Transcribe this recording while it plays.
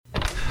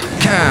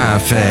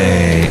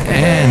Café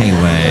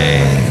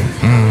Anyway.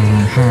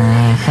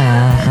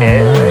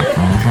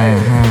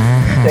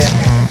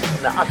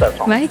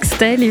 Mike's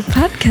Daily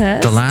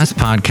Podcast. The last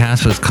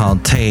podcast was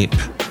called Tape,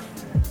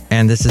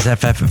 and this is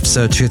FF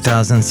episode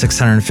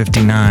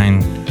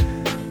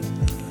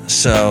 2659.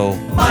 So,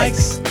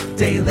 Mike's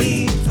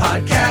Daily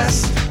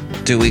Podcast.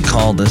 Do we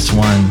call this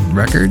one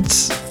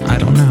Records? I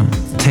don't know.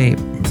 Tape,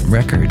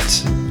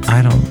 Records.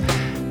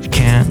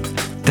 Can't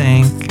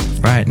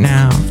think right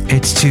now.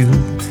 It's too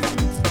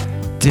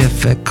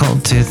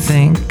difficult to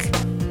think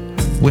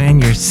when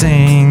you're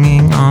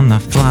singing on the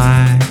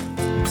fly.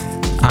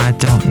 I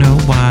don't know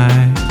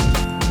why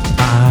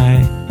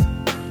I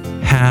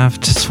have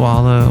to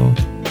swallow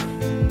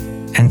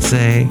and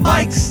say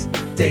Mike's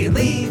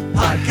Daily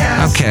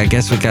Podcast. Okay, I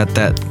guess we got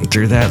that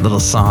through that little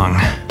song.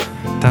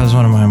 That was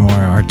one of my more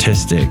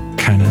artistic,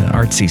 kind of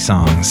artsy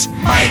songs.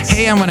 Mike's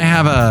hey, I'm going to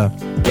have a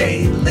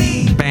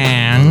daily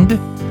band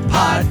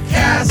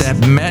podcast that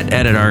met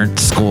at an art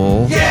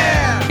school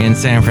in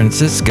San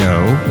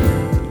Francisco.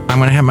 I'm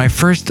going to have my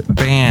first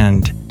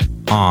band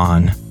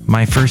on,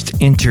 my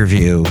first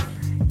interview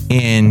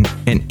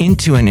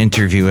into an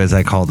interview, as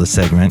I call the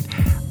segment.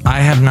 I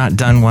have not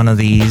done one of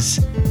these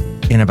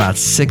in about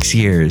 6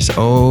 years.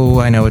 Oh,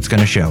 I know it's going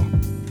to show,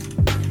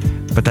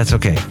 but that's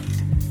okay,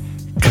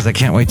 because I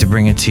can't wait to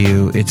bring it to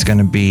you. It's going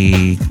to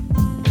be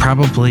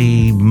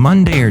probably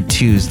Monday or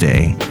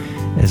Tuesday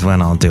is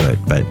when I'll do it.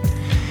 But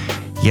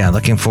yeah,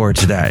 looking forward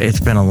to that. It's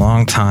been a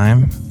long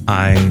time.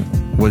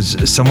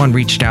 Someone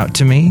reached out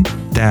to me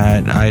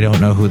that I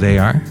don't know who they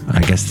are.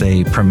 I guess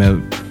they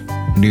promote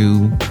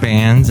new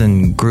bands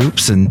and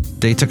groups, and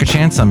they took a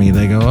chance on me.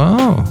 They go,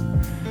 "Oh,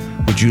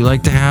 would you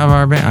like to have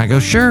our band?" I go,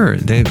 "Sure."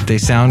 They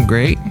sound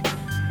great.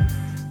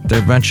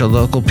 They're a bunch of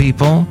local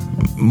people.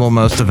 Well,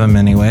 most of them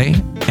anyway.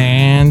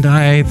 And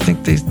I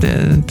think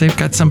they've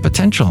got some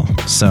potential.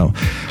 So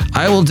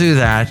I will do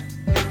that.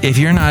 If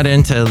you're not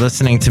into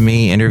listening to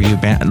me interview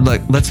band,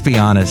 look, let's be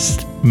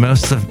honest.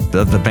 Most of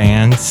the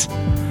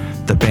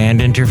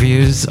band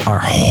interviews are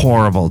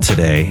horrible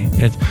today.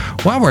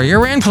 What were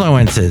your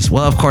influences?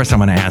 Well, of course I'm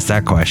going to ask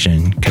that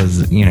question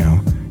because,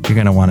 you're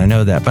going to want to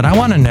know that. But I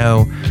want to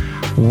know,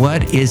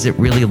 what is it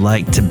really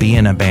like to be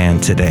in a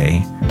band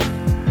today?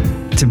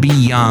 To be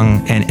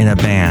young and in a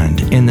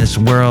band in this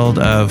world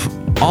of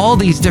all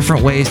these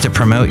different ways to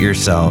promote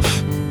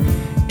yourself,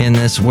 in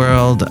this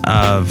world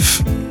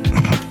of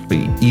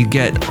you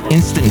get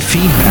instant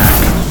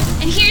feedback.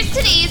 And here's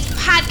today's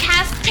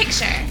podcast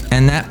picture.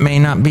 And that may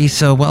not be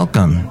so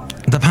welcome.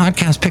 The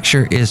podcast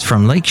picture is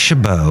from Lake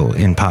Chabot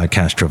in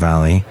Podcastro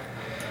Valley.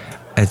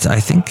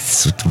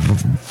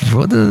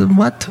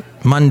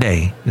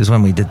 Monday is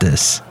when we did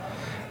this.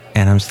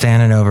 And I'm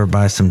standing over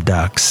by some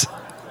ducks.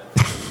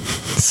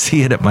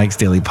 See it at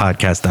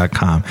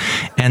mikesdailypodcast.com.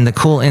 And the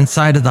cool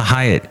inside of the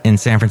Hyatt in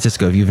San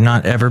Francisco, if you've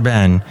not ever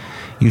been,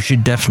 you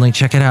should definitely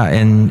check it out.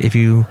 And if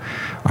you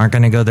aren't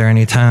going to go there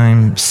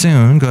anytime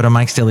soon, go to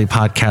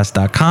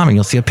mikesdailypodcast.com and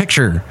you'll see a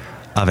picture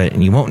of it,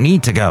 and you won't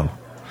need to go.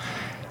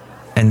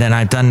 And then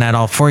I've done that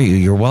all for you.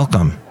 You're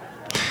welcome.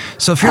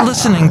 So if you're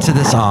listening to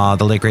this, the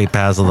late great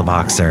Basil the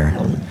Boxer,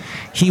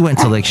 he went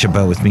to Lake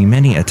Chabot with me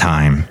many a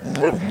time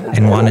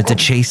and wanted to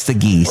chase the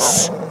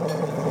geese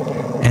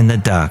and the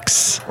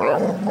ducks.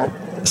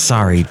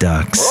 Sorry,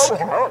 ducks.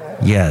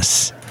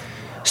 Yes.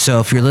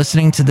 So if you're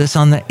listening to this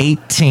on the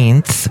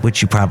 18th,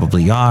 which you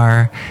probably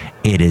are,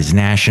 it is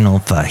National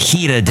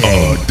Fajita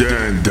Day.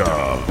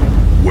 Addenda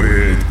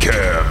with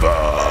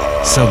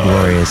Keva. So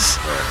glorious.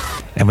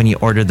 And when you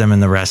order them in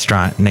the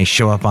restaurant and they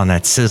show up on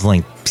that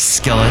sizzling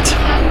skillet.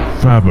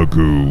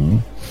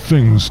 Fabagoo.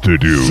 Things to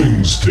do.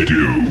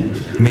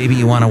 Maybe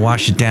you want to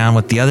wash it down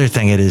with the other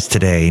thing it is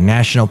today,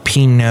 National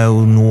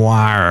Pinot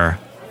Noir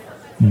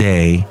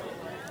Day.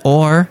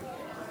 Or,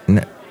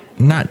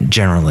 not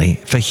generally,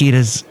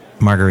 fajitas,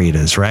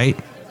 margaritas, right?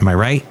 Am I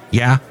right?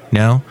 Yeah?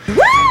 No? Woo!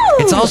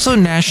 It's also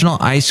National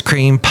Ice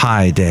Cream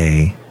Pie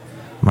Day.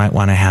 Might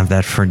want to have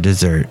that for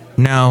dessert.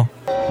 No.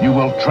 You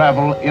will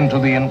travel into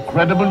the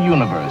incredible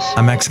universe.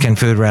 A Mexican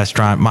food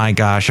restaurant. My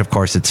gosh, of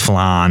course, it's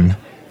flan.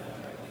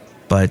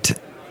 But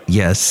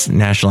yes,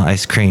 National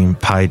Ice Cream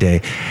Pie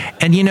Day.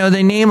 And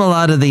they name a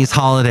lot of these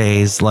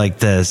holidays like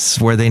this,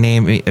 where they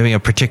name a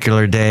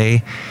particular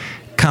day.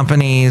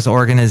 Companies,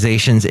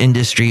 organizations,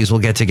 industries will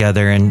get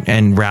together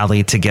and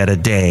rally to get a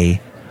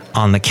day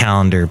on the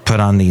calendar, put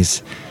on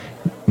these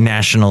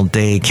national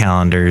day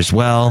calendars.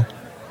 Well,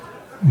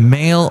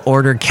 Mail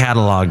Order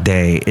Catalog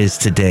Day is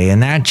today,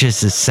 and that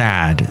just is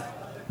sad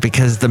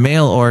because the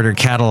mail order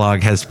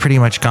catalog has pretty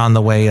much gone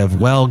the way of,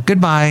 well,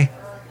 goodbye.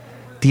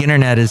 The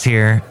internet is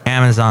here.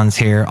 Amazon's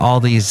here. All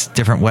these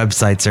different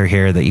websites are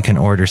here that you can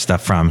order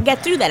stuff from. I got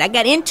through that. I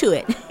got into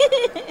it.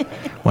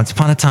 Once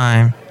upon a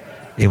time,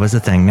 it was a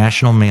thing.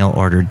 National Mail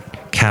Order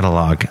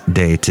Catalog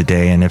Day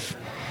today. And if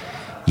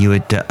you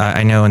would,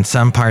 I know in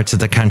some parts of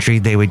the country,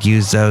 they would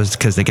use those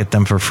because they get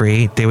them for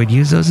free. They would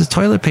use those as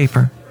toilet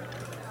paper.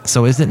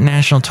 So is it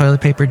National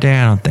Toilet Paper Day?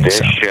 I don't think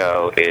so. This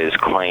show is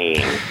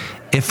clean.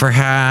 If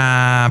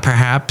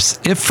perhaps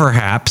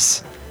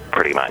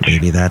pretty much.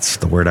 Maybe that's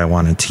the word I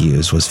wanted to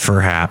use, was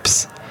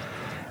perhaps.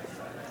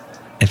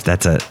 If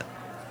that's a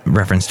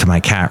reference to my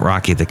cat,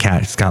 Rocky the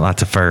cat. He's got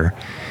lots of fur.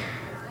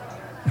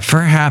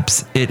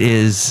 Perhaps it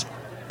is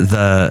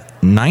the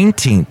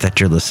 19th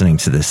that you're listening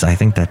to this. I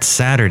think that's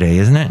Saturday,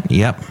 isn't it?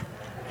 Yep.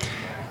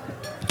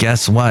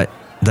 Guess what?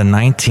 The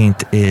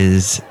 19th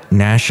is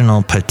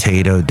National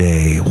Potato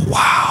Day.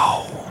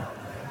 Wow.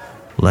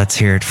 Let's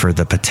hear it for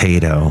the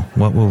potato.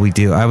 What will we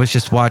do? I was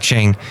just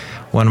watching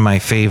one of my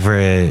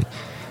favorite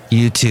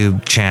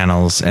YouTube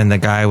channels, and the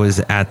guy was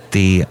at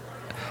the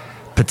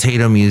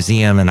Potato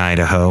Museum in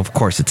Idaho. Of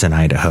course, it's in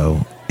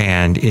Idaho.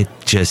 And it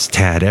just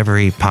had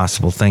every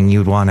possible thing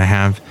you'd want to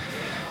have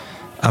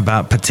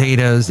about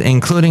potatoes,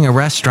 including a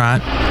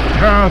restaurant.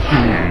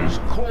 Kathy's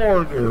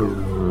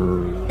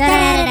Corner.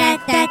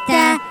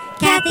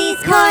 Kathy's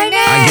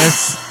Corner. I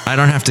guess I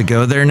don't have to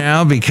go there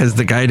now because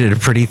the guy did a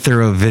pretty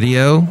thorough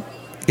video.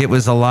 It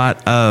was a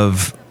lot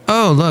of,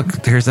 oh,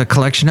 look, here's a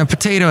collection of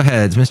potato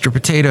heads, Mr.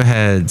 Potato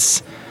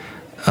Heads.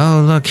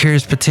 Oh, look,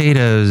 here's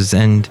potatoes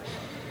and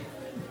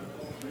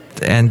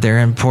their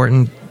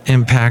important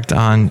impact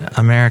on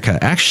America.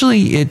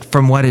 Actually,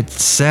 from what it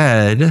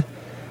said,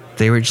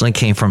 they originally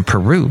came from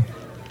Peru,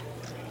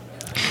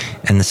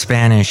 and the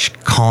Spanish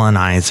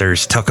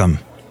colonizers took them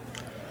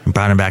and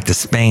brought them back to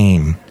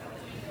Spain,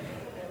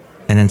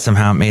 and then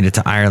somehow it made it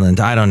to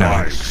Ireland. I don't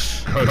know.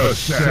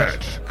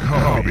 Cassette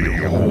copy.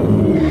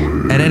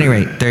 At any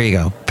rate, there you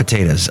go.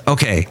 Potatoes.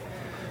 Okay,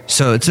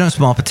 so it's no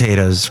small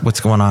potatoes. What's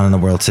going on in the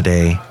world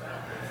today,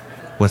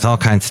 with all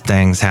kinds of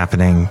things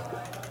happening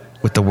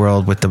with the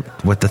world, with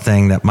the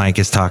thing that Mike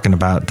is talking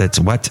about. That's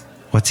what's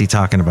he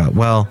talking about?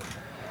 Well,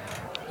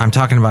 I'm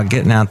talking about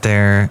getting out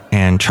there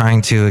and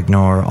trying to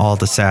ignore all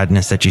the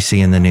sadness that you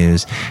see in the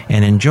news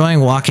and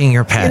enjoying walking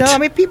your pet.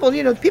 People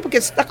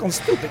get stuck on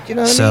stupid,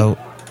 So,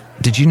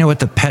 did you know what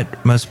the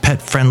most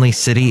pet-friendly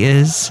city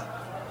is?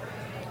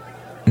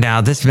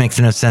 Now, this makes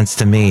no sense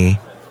to me.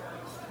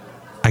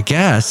 I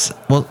guess,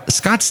 well,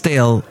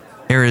 Scottsdale,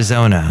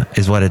 Arizona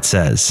is what it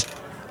says.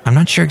 I'm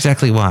not sure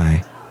exactly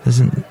why.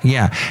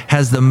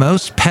 Has the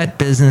most pet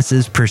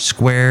businesses per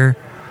square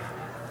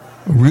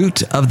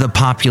root of the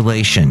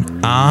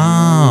population.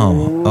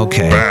 Oh,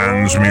 okay.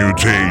 Bans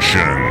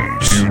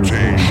mutations.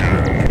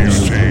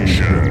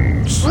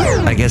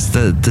 I guess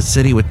the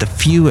city with the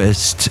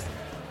fewest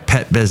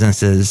pet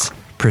businesses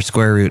per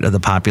square root of the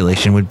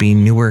population would be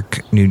Newark,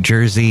 New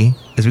Jersey.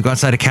 As we go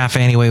outside of Café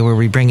Anyway, where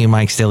we bring you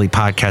Mike's Daily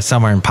Podcast,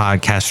 somewhere in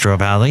Podcastro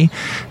Valley,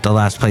 the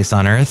last place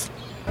on earth.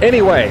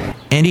 Anyway,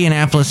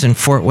 Indianapolis and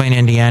Fort Wayne,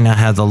 Indiana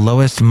have the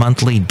lowest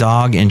monthly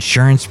dog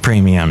insurance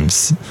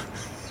premiums.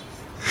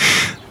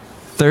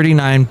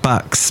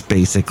 $39,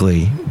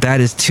 basically.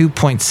 That is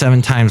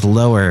 2.7 times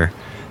lower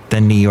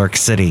than New York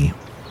City.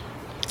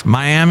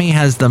 Miami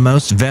has the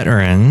most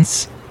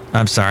veterinarians.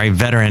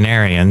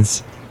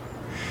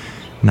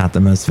 Not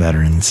the most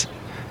veterans,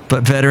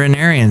 but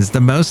veterinarians.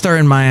 The most are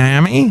in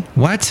Miami?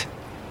 What?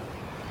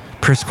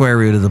 Per square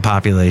root of the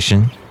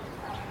population.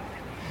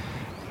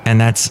 And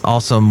that's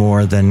also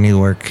more than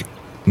Newark,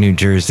 New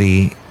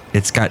Jersey.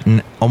 It's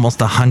gotten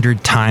almost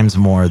 100 times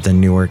more than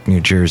Newark,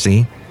 New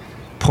Jersey.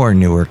 Poor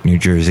Newark, New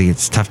Jersey.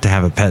 It's tough to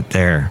have a pet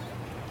there.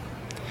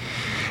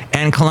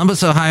 And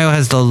Columbus, Ohio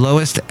has the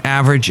lowest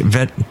average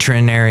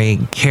veterinary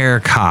care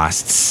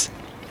costs.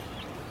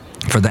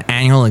 For the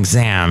annual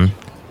exam,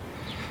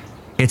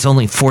 it's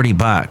only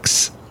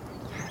 $40.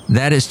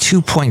 That is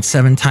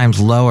 2.7 times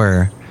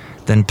lower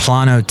than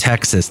Plano,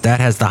 Texas. That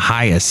has the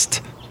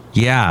highest.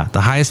 Yeah,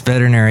 the highest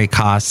veterinary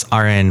costs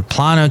are in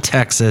Plano,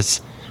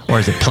 Texas, or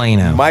is it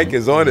Plano? Mike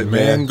is on it, man.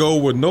 Man go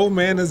where no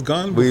man has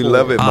gone before. We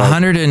love it, Mike.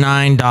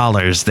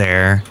 $109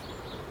 there.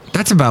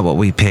 That's about what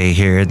we pay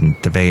here in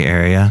the Bay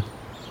Area.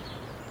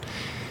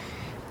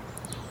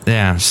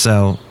 Yeah,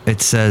 so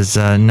it says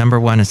number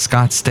one is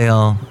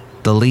Scottsdale.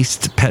 The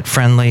least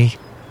pet-friendly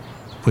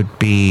would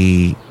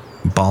be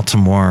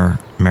Baltimore,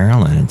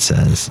 Maryland, it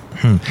says.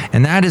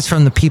 And that is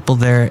from the people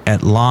there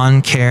at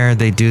Lawn Care.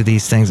 They do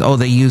these things. Oh,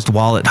 they used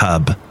Wallet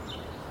Hub.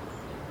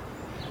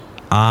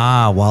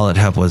 Wallet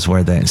Hub was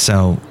where they...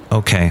 So,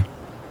 okay.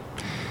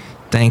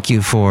 Thank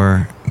you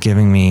for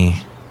giving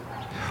me...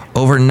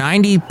 Over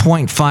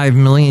 90.5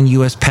 million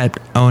U.S.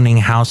 pet-owning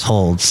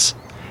households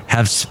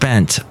have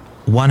spent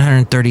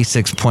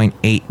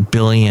 $136.8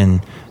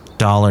 billion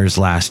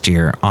last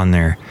year on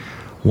their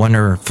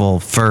wonderful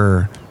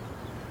fur-haps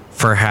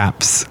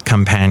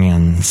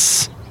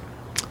companions.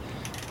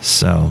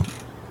 So,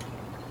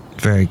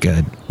 very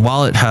good.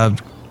 Wallet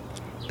Hub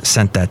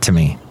sent that to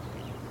me.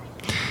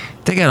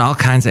 They got all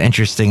kinds of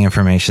interesting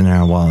information there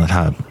on Wallet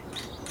Hub.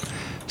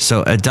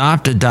 So,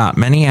 adopt.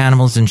 Many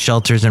animals in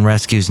shelters and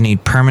rescues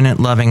need permanent,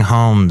 loving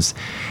homes,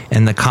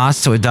 and the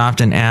cost to adopt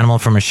an animal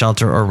from a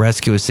shelter or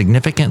rescue is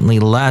significantly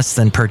less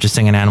than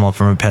purchasing an animal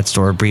from a pet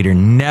store or breeder.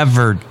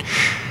 Never,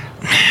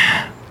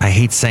 I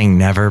hate saying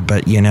never,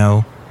 but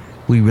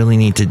we really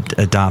need to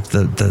adopt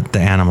the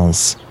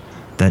animals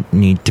that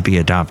need to be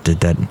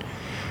adopted, that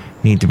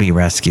need to be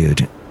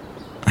rescued.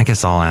 I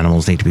guess all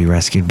animals need to be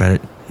rescued,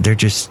 but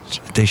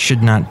There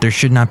should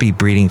not be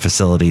breeding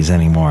facilities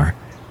anymore.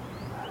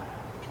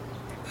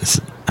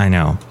 I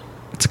know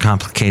it's a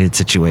complicated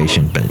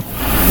situation, but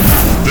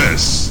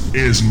This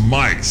is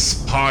Mike's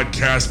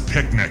Podcast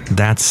Picnic.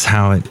 that's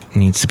how it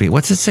needs to be.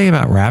 What's it say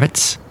about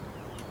rabbits?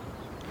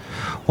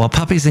 While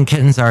puppies and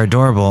kittens are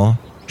adorable,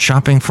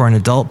 shopping for an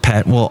adult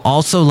pet will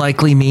also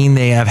likely mean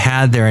they have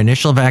had their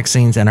initial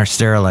vaccines and are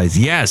sterilized.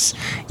 Yes,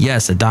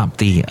 adopt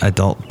the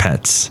adult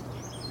pets.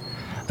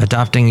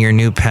 Adopting your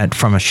new pet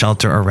from a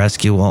shelter or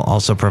rescue will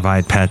also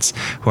provide pets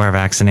who are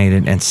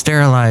vaccinated and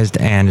sterilized,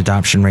 and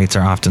adoption rates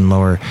are often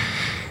lower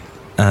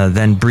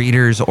than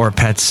breeders or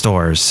pet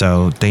stores,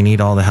 so they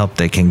need all the help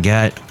they can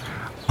get.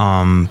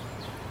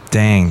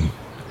 Dang.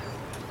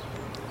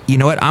 You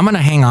know what? I'm going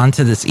to hang on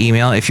to this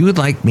email. If you would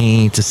like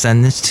me to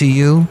send this to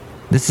you,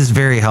 this is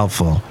very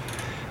helpful,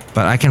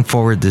 but I can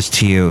forward this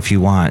to you if you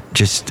want.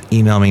 Just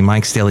email me,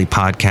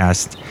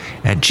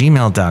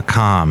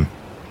 mikesdailypodcast@gmail.com.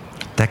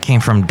 That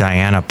came from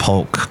Diana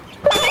Polk.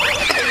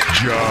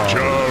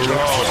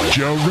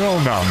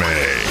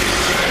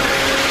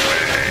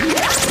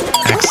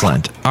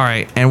 Excellent. All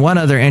right. And one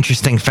other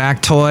interesting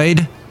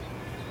factoid,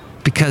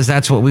 because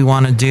that's what we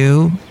want to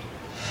do,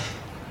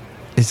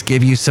 is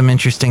give you some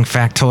interesting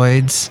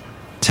factoids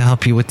to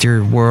help you with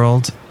your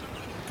world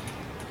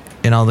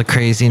and all the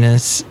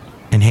craziness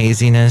and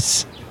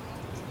haziness.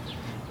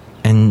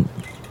 And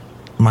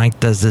Mike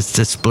does this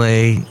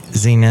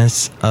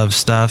display-ziness of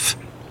stuff.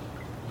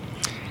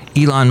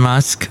 Elon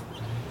Musk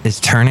is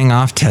turning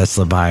off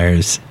Tesla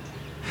buyers.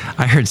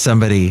 I heard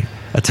somebody,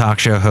 a talk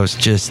show host,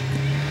 just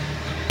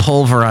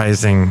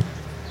pulverizing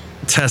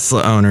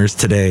Tesla owners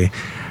today.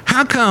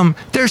 How come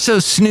they're so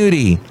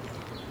snooty?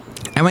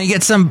 And when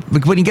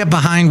you get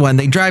behind one,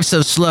 they drive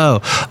so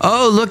slow.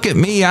 Oh, look at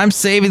me. I'm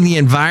saving the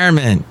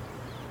environment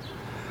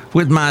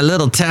with my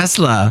little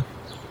Tesla.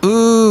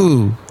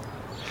 Ooh.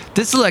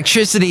 This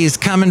electricity is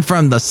coming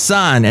from the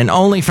sun and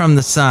only from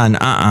the sun.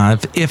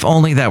 If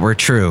only that were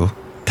true.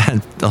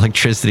 That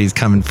electricity is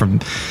coming from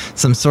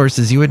some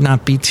sources you would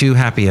not be too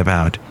happy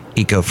about,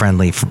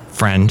 eco-friendly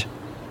friend.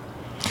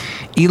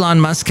 Elon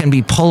Musk can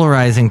be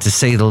polarizing, to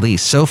say the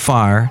least. So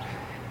far,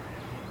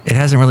 it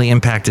hasn't really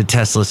impacted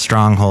Tesla's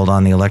stronghold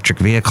on the electric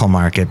vehicle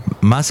market.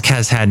 Musk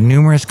has had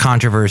numerous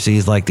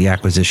controversies, like the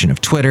acquisition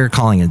of Twitter,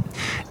 calling it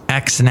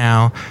X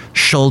now,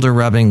 shoulder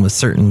rubbing with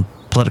certain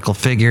political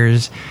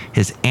figures,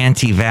 his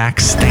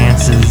anti-vax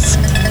stances.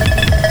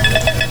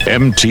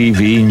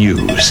 MTV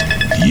News.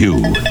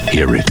 You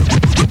hear it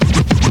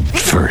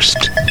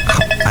first.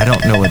 I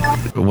don't know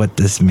what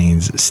this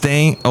means.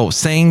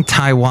 Saying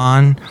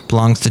Taiwan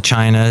belongs to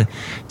China,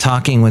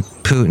 talking with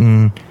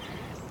Putin,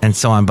 and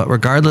so on. But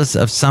regardless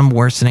of some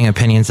worsening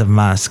opinions of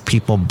Musk,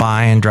 people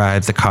buy and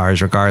drive the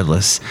cars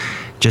regardless.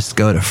 Just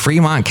go to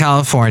Fremont,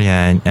 California,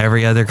 and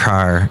every other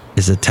car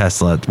is a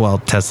Tesla. Well,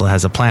 Tesla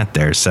has a plant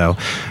there, so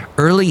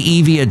early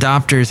EV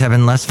adopters have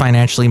been less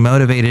financially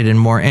motivated and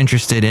more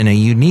interested in a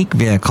unique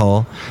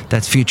vehicle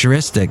that's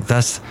futuristic,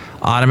 thus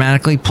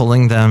automatically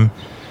pulling them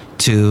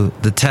to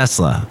the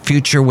Tesla.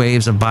 Future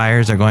waves of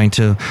buyers are going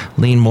to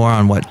lean more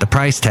on what the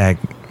price tag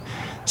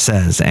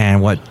says and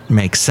what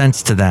makes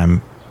sense to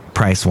them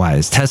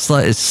price-wise.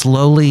 Tesla is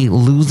slowly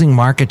losing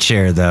market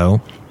share, though.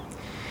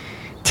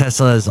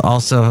 Tesla has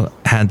also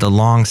had the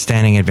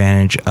long-standing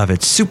advantage of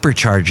its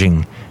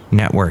supercharging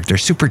network, their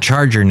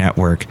supercharger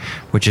network,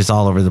 which is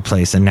all over the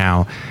place. And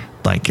now,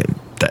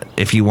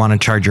 if you want to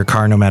charge your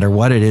car, no matter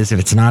what it is, if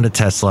it's not a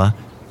Tesla,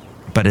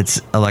 but it's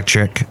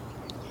electric,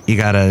 you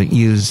got to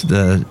use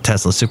the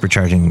Tesla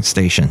supercharging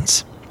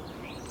stations.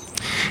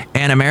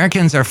 And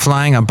Americans are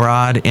flying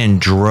abroad in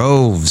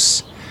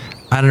droves.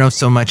 I don't know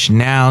so much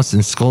now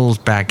since school's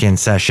back in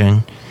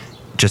session,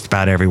 just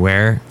about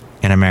everywhere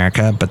in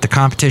America, but the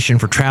competition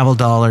for travel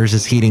dollars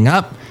is heating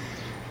up,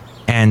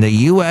 and the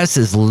U.S.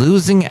 is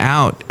losing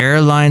out.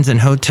 Airlines and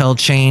hotel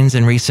chains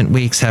in recent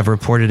weeks have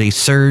reported a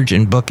surge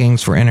in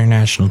bookings for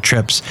international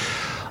trips,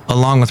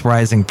 along with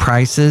rising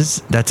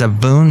prices. That's a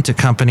boon to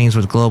companies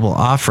with global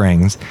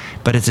offerings,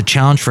 but it's a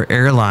challenge for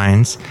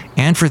airlines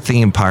and for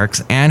theme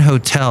parks and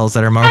hotels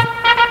that are more...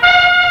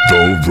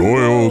 The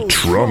Royal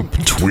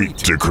Trump Tweet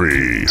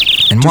Decree.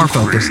 And more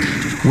focused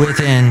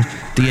within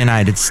the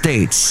United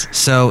States.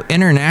 So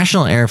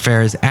international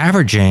airfare is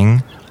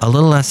averaging a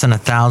little less than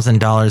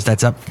 $1,000.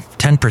 That's up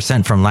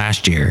 10% from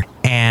last year.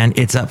 And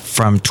it's up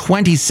from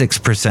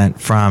 26%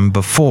 from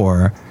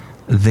before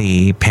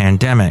the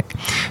pandemic.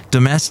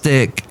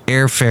 Domestic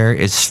airfare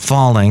is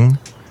falling.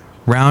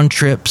 Round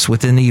trips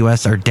within the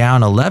U.S. are down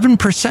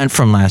 11%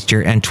 from last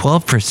year and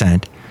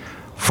 12%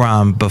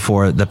 from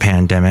before the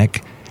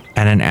pandemic,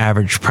 at an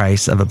average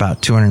price of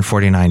about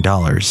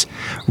 $249.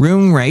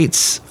 Room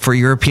rates for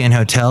European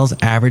hotels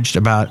averaged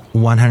about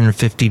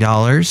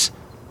 $150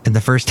 in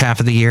the first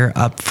half of the year,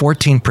 up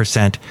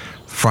 14%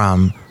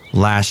 from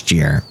last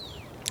year.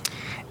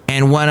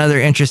 And one other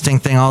interesting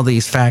thing, all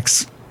these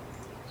facts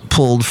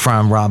pulled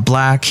from Rob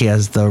Black. He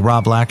has the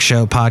Rob Black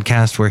Show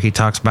podcast where he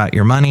talks about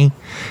your money.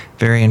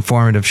 Very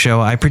informative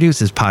show. I produce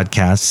his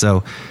podcast,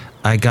 so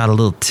I got a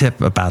little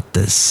tip about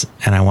this,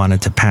 and I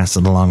wanted to pass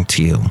it along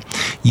to you.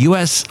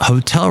 U.S.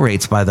 hotel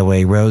rates, by the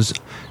way, rose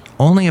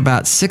only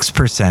about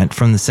 6%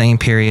 from the same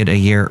period a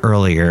year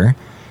earlier.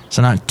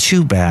 So not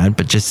too bad,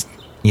 but just,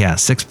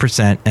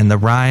 6%. And the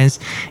rise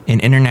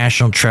in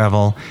international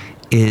travel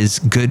is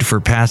good for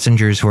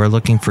passengers who are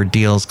looking for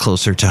deals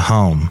closer to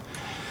home.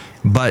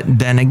 But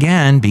then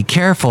again, be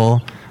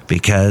careful,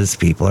 because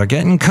people are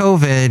getting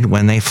COVID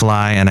when they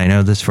fly. And I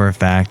know this for a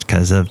fact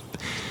because of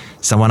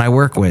someone I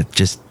work with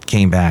just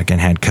came back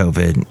and had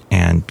COVID.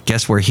 And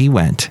guess where he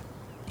went?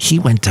 He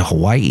went to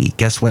Hawaii.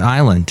 Guess what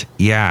island?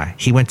 Yeah,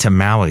 he went to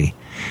Maui.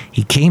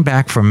 He came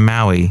back from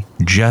Maui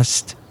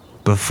just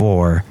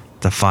before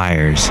the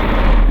fires.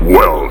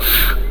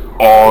 Welsh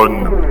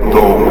on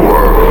the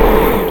world.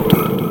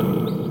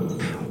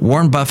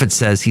 Warren Buffett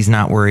says he's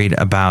not worried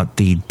about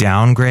the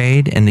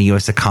downgrade in the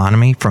U.S.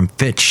 economy from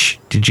Fitch.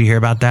 Did you hear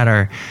about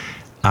that?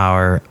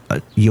 Our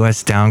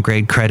U.S.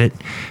 downgrade credit.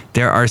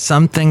 There are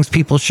some things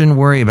people shouldn't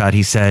worry about,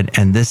 he said,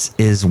 and this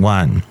is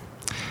one.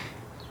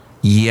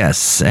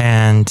 Yes,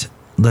 and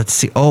let's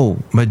see. Oh,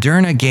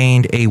 Moderna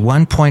gained a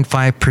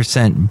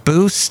 1.5%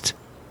 boost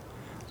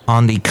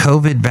on the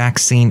COVID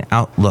vaccine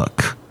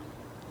outlook.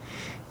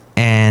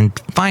 And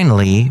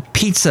finally,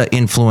 pizza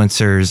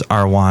influencers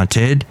are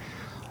wanted.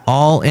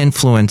 All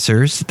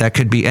influencers, that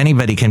could be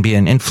anybody, can be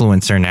an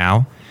influencer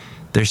now.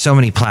 There's so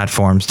many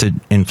platforms to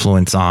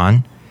influence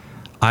on.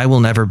 I will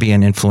never be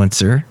an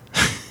influencer,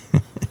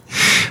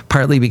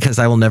 partly because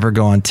I will never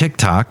go on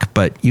TikTok,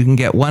 but you can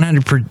get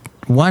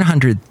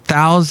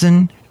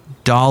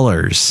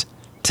 $100,000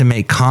 to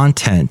make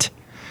content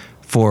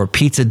for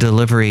pizza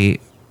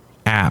delivery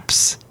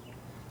apps.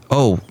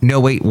 Oh, no,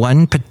 wait,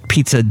 one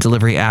pizza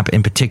delivery app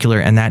in particular,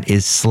 and that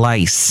is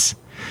Slice.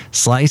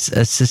 Slice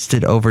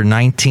assisted over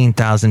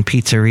 19,000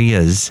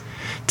 pizzerias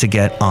to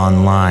get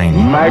online.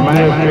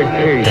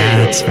 Magnification.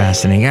 That's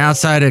fascinating.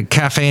 Outside of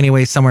Café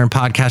Anyway, somewhere in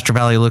Podcaster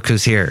Valley, look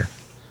who's here.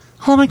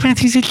 Hello, Mike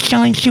Matthews. It's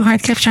Chely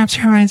Shoehart, gift shop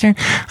supervisor.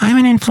 I'm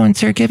an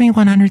influencer. Give me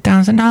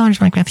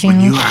 $100,000, Mike Matthews.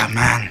 When you are a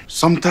man,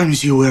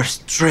 sometimes you wear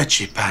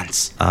stretchy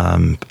pants.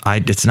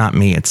 It's not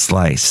me, it's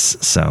Slice,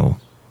 so...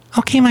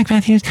 Okay, Mike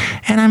Matthews.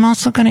 And I'm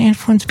also going to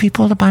influence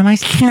people to buy my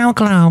snow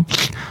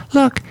globes.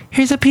 Look,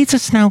 here's a pizza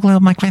snow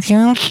globe, Mike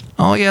Matthews.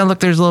 Oh, yeah, look,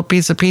 there's a little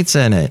piece of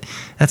pizza in it.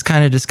 That's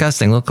kind of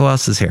disgusting. Look who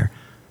else is here.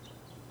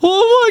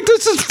 Oh, Mike,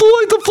 this is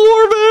Floyd the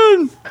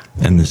Floorman.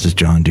 And this is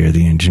John Deere,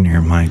 the engineer,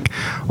 Mike.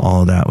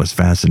 All that was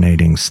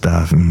fascinating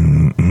stuff.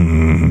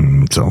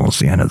 It's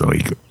almost the end of the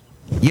week.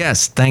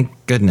 Yes, thank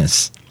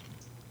goodness.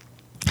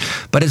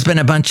 But it's been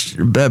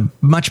a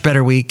much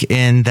better week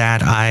in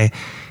that I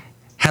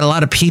had a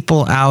lot of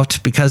people out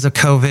because of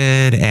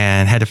COVID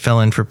and had to fill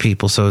in for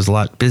people. So it was a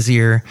lot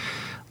busier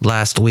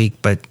last week,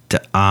 but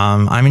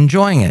I'm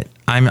enjoying it.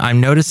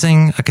 I'm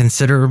noticing a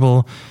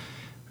considerable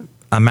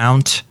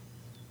amount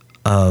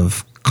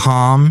of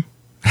calm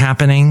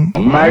happening.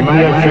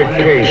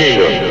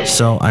 Magnification.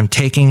 So I'm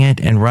taking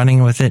it and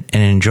running with it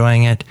and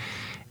enjoying it.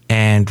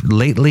 And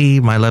lately,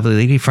 my lovely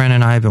lady friend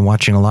and I have been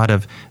watching a lot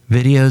of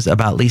videos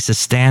about Lisa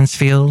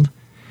Stansfield.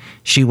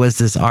 She was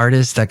this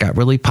artist that got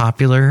really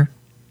popular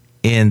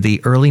in the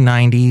early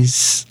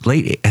 90s,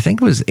 I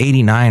think it was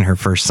 89, her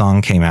first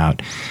song came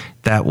out.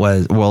 That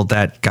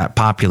got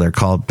popular,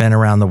 called Been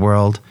Around the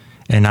World.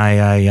 And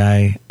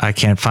I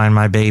Can't Find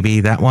My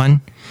Baby, that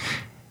one.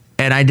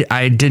 And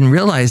I didn't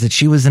realize that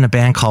she was in a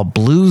band called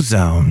Blue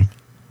Zone.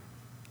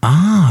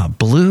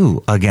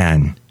 Blue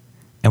again.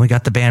 And we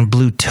got the band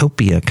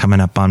Bluetopia coming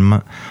up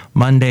on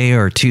Monday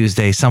or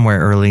Tuesday,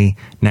 somewhere early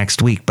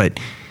next week. But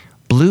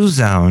Blue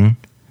Zone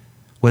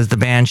was the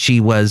band she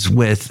was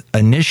with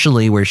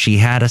initially, where she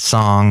had a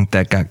song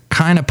that got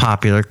kind of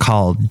popular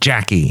called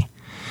Jackie.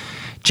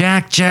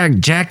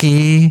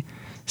 Jackie,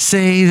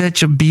 say that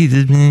you'll be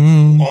the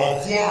man.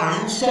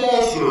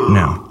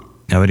 No,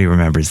 nobody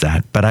remembers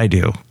that, but I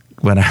do.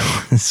 When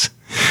I was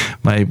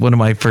one of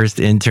my first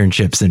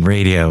internships in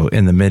radio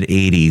in the mid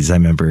 80s, I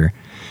remember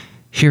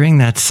hearing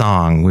that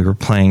song. We were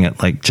playing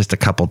it like just a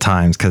couple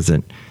times because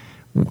it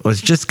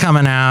was just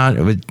coming out.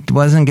 It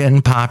wasn't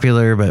getting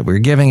popular, but we were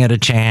giving it a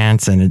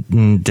chance, and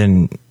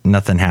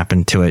nothing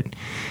happened to it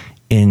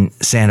in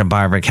Santa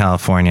Barbara,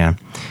 California.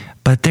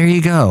 But there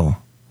you go.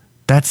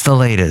 That's the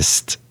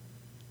latest.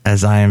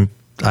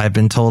 I've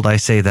been told I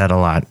say that a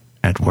lot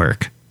at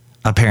work.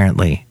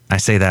 Apparently, I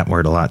say that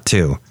word a lot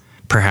too.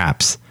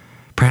 Perhaps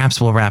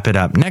we'll wrap it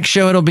up. Next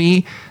show, it'll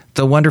be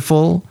the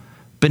wonderful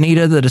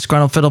Benita, the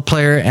Disgruntled Fiddle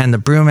Player, and the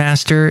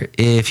Brewmaster.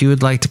 If you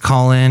would like to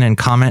call in and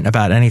comment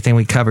about anything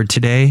we covered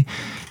today,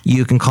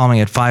 you can call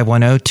me at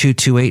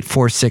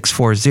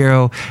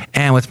 510-228-4640.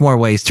 And with more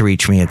ways to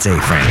reach me, it's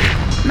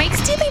A-Frame.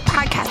 Mike's Daily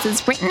Podcast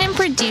is written and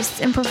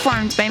produced and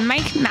performed by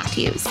Mike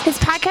Matthews. His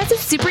podcast is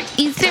super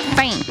easy to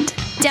find.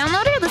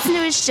 Download or listen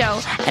to his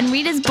show and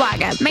read his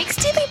blog at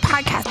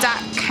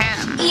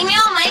mikesdailypodcast.com.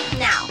 Email Mike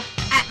now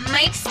at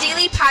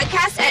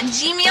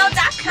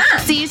mikesdailypodcast@gmail.com.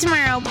 See you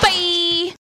tomorrow. Bye!